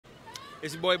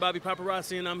It's your boy Bobby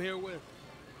Paparazzi, and I'm here with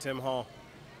Tim Hall.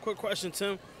 Quick question,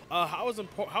 Tim.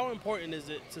 How important is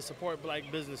it to support black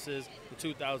businesses in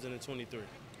 2023?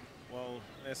 Well,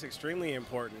 it's extremely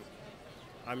important.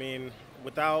 I mean,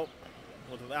 without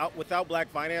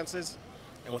black finances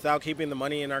and without keeping the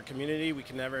money in our community, we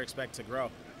can never expect to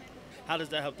grow. How does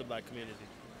that help the black community?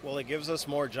 Well, it gives us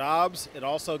more jobs. It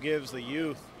also gives the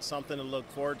youth something to look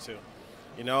forward to.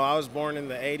 You know, I was born in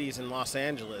the 80s in Los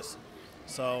Angeles,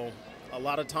 so a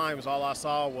lot of times all I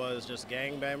saw was just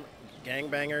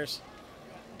gangbangers,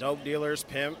 dope dealers,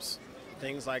 pimps,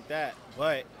 things like that.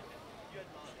 But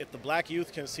if the black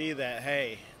youth can see that,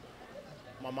 hey,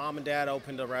 my mom and dad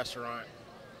opened a restaurant,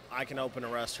 I can open a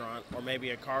restaurant, or maybe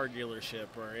a car dealership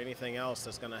or anything else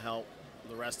that's going to help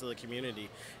the rest of the community,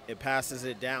 it passes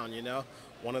it down, you know?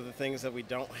 One of the things that we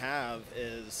don't have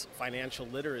is financial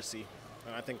literacy,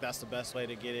 and I think that's the best way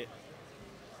to get it,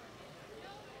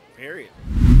 period.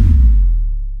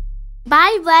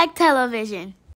 Buy Black Television.